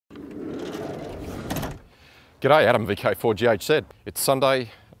G'day, Adam, VK4GHZ. It's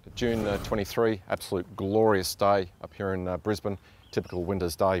Sunday, June 23, absolute glorious day up here in Brisbane. Typical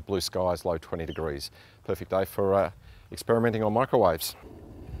winter's day, blue skies, low 20 degrees. Perfect day for experimenting on microwaves.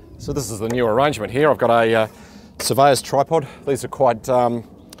 So this is the new arrangement here. I've got a surveyor's tripod. These are quite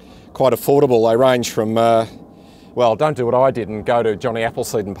affordable. They range from, well, don't do what I did and go to Johnny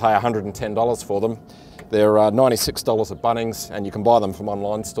Appleseed and pay $110 for them. They're $96 at Bunnings, and you can buy them from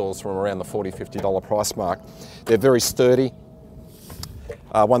online stores from around the $40, $50 price mark. They're very sturdy.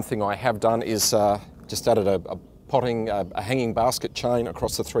 One thing I have done is just added a hanging basket chain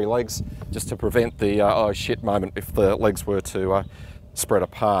across the three legs, just to prevent the oh shit moment if the legs were to spread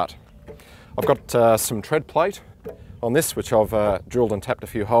apart. I've got some tread plate on this, which I've drilled and tapped a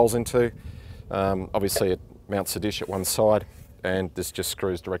few holes into. Obviously it mounts a dish at one side, and this just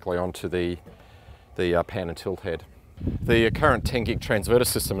screws directly onto the pan and tilt head. The current 10 gig transverter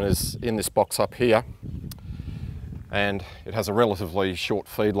system is in this box up here, and it has a relatively short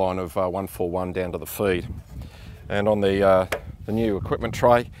feed line of 141 down to the feed. And on the new equipment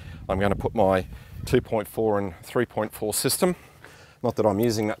tray, I'm going to put my 2.4 and 3.4 system. Not that I'm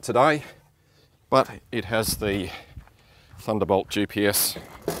using that today, but it has the Thunderbolt GPS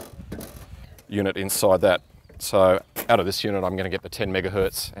unit inside that. So out of this unit, I'm going to get the 10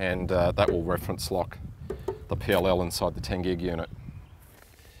 megahertz, and that will reference lock the PLL inside the 10 gig unit.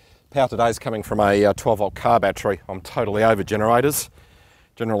 Power today is coming from a 12 volt car battery. I'm totally over generators,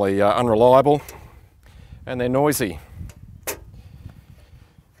 generally unreliable, and they're noisy.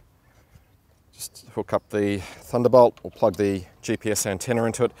 Just hook up the Thunderbolt, or plug the GPS antenna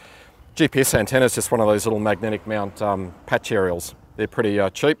into it. GPS antenna is just one of those little magnetic mount patch aerials. They're pretty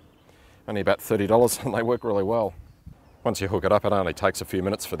cheap. Only about $30, and they work really well. Once you hook it up, it only takes a few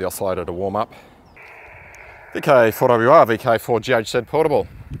minutes for the oscillator to warm up. VK4WR, VK4GHZ portable.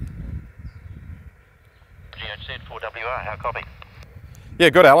 GHZ4WR, how copy? Yeah,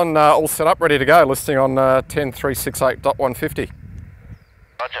 good, Alan. All set up, ready to go. Listing on 10368.150.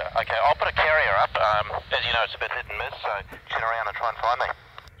 Roger. Okay, I'll put a carrier up. As you know, it's a bit hit and miss, so turn around and try and find me.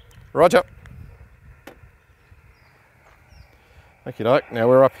 Roger. Okie doke. Now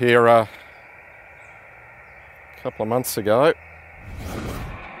we're up here a couple of months ago.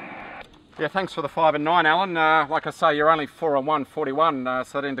 Yeah, thanks for the 5 and 9, Alan. Like I say, you're only 4 and 141,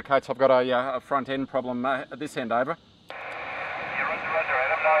 so that indicates I've got a front end problem at this end, over. Yeah, roger,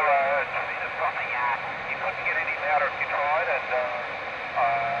 Adam. No, it's something you couldn't get any louder if you tried, and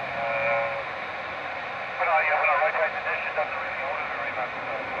when I rotate the dish, it doesn't really order very much.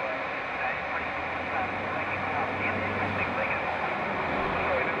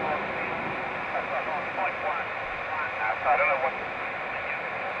 So, I don't know what.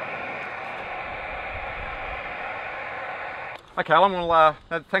 Okay, Alan, well,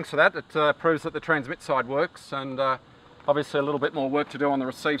 thanks for that. It proves that the transmit side works, and obviously a little bit more work to do on the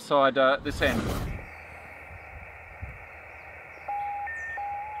receive side this end.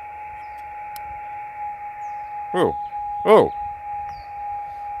 Oh, oh.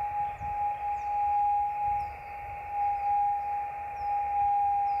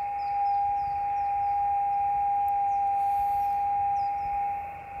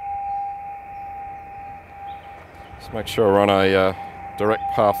 Let's make sure we're on a direct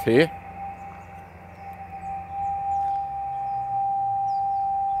path here.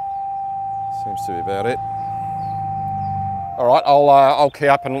 Seems to be about it. All right, I'll key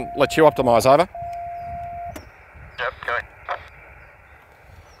up and let you optimise, over. Yep, going.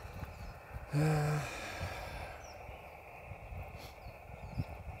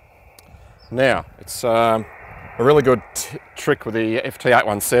 Now, it's a really good trick with the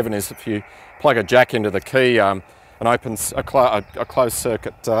FT817 is if you plug a jack into the key and opens a closed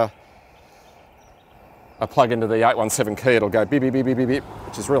circuit, a plug into the 817 key, it'll go beep, beep, beep, beep, beep, beep,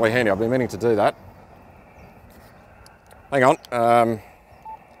 which is really handy. I've been meaning to do that. Hang on,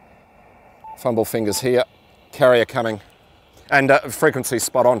 fumble fingers here, carrier coming, and frequency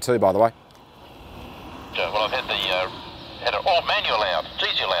spot on too, by the way. Yeah, well, I've had it all manual loud. It's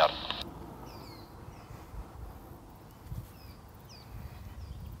easy loud.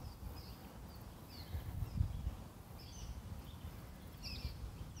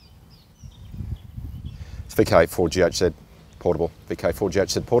 It's VK4GHZ portable.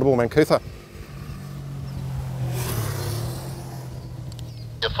 VK4GHZ portable, Mancouth.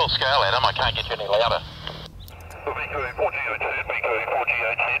 You're full scale, Adam. I can't get you any louder. VK4GHZ,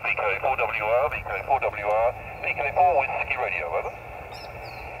 VK4GHZ, VK4WR, VK4WR, VK4 Whiskey Radio, over.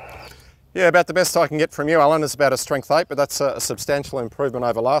 Yeah, about the best I can get from you, Alan, is about a strength 8, but that's a substantial improvement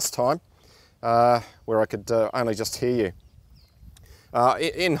over last time, where I could only just hear you.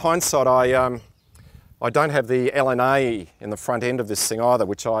 In hindsight, I don't have the LNA in the front end of this thing either,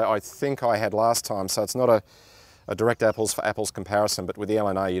 which I think I had last time, so it's not a direct apples for apples comparison, but with the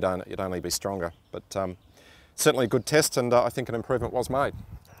LNA you'd only be stronger. But certainly a good test, and I think an improvement was made.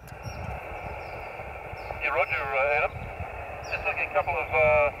 Yeah, Roger, Adam. Just looking at a couple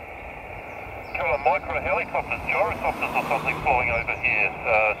of micro helicopters, gyrocopters or something flying over here.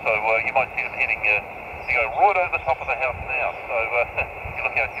 So you might see them heading, they go right over the top of the house now. So you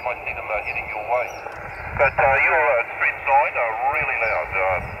look out, you might see them heading your way. But your street sign are really loud,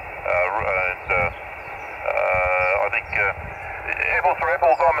 and I think apples for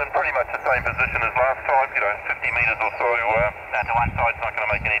apples, I'm in pretty much the same position as last time. 50 metres or so to one side's not going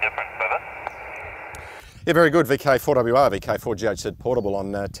to make any difference, is it? Yeah, very good. VK4WR, VK4GHZ portable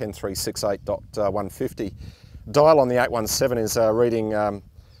on 10368.150. Dial on the 817 is reading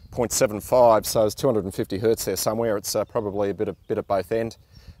 0.75, so it's 250 hertz there somewhere. It's probably a bit at both end.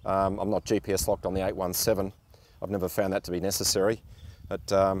 I'm not GPS locked on the 817. I've never found that to be necessary. But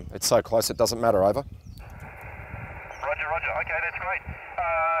it's so close it doesn't matter over. Roger. Okay, that's great.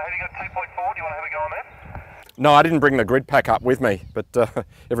 Have you got 2.4? Do you want to have a go on that? No, I didn't bring the grid pack up with me, but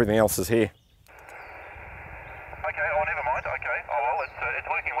everything else is here. Okay, oh, never mind. Okay, oh well, it's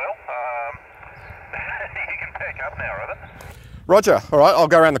working well. You can pack up now, rather. Roger. All right, I'll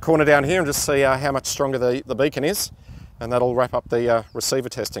go around the corner down here and just see how much stronger the beacon is, and that'll wrap up the receiver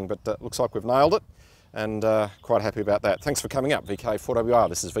testing. But looks like we've nailed it, and quite happy about that. Thanks for coming up, VK4WR.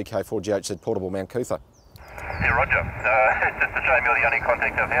 This is VK4GHZ Portable Mount Cootha. Yeah, Roger. It's just a shame you're the only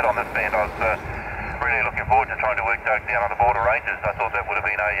contact I've had on this band. I was really looking forward to trying to work down on the border ranges. I thought that would have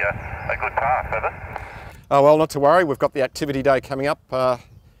been a good path, has it? Oh well, not to worry. We've got the activity day coming up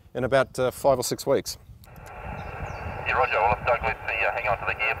in about 5 or 6 weeks. Yeah, Roger. Well, if Doug lets me hang on to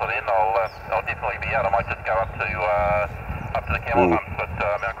the gear for then, I'll definitely be out. I might just go up to the camel hunt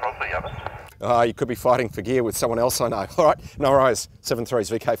at Mount Crosby, have it? You could be fighting for gear with someone else, I know. All right, no worries.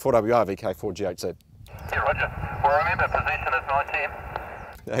 7-3's VK4WR, VK4GHZ. Yeah, Roger. Well, remember, position is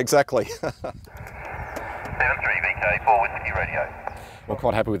 910. Exactly. 7-3, VK4 Whiskey Radio. I'm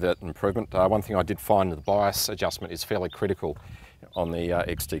quite happy with that improvement. One thing I did find, the bias adjustment is fairly critical on the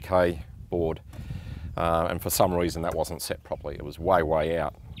XTK board, and for some reason that wasn't set properly. It was way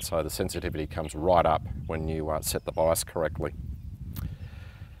out, so the sensitivity comes right up when you set the bias correctly.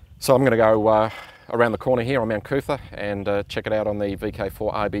 So I'm going to go around the corner here on Mount Cootha and check it out on the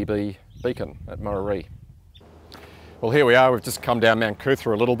VK4 RBB beacon at Muraree. Well, here we are. We've just come down Mount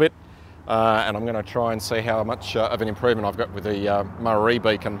Cootha a little bit, and I'm going to try and see how much of an improvement I've got with the Muraree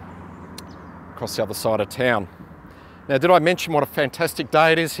beacon across the other side of town. Now, did I mention what a fantastic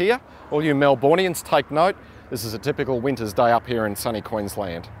day it is here? All you Melbournians, take note. This is a typical winter's day up here in sunny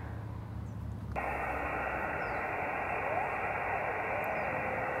Queensland.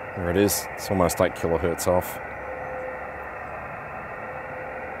 There it is. It's almost 8 kilohertz off.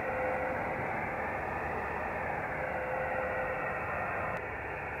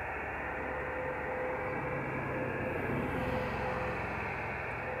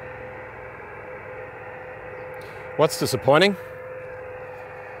 What's disappointing?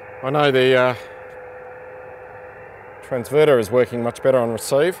 I know the transverter is working much better on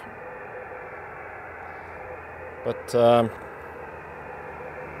receive, but I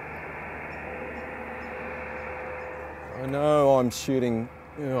know I'm shooting,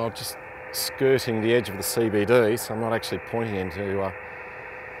 just skirting the edge of the CBD, so I'm not actually pointing into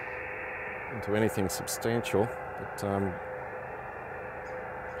anything substantial. But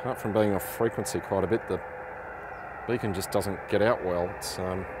apart from being off frequency quite a bit, the beacon just doesn't get out well. It's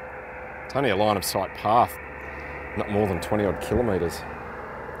only a line of sight path, not more than 20 odd kilometres.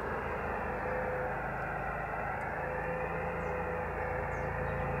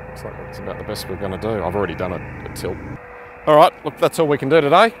 Looks like that's about the best we're going to do. I've already done a tilt. All right, look, that's all we can do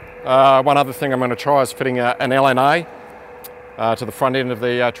today. One other thing I'm going to try is fitting an LNA to the front end of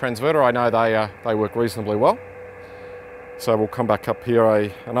the transverter. I know they work reasonably well. So we'll come back up here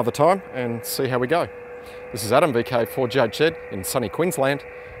another time and see how we go. This is Adam, VK4GHZ in sunny Queensland.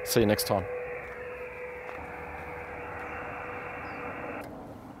 See you next time.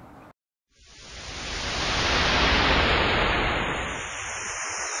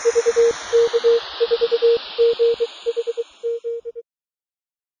 Thank you.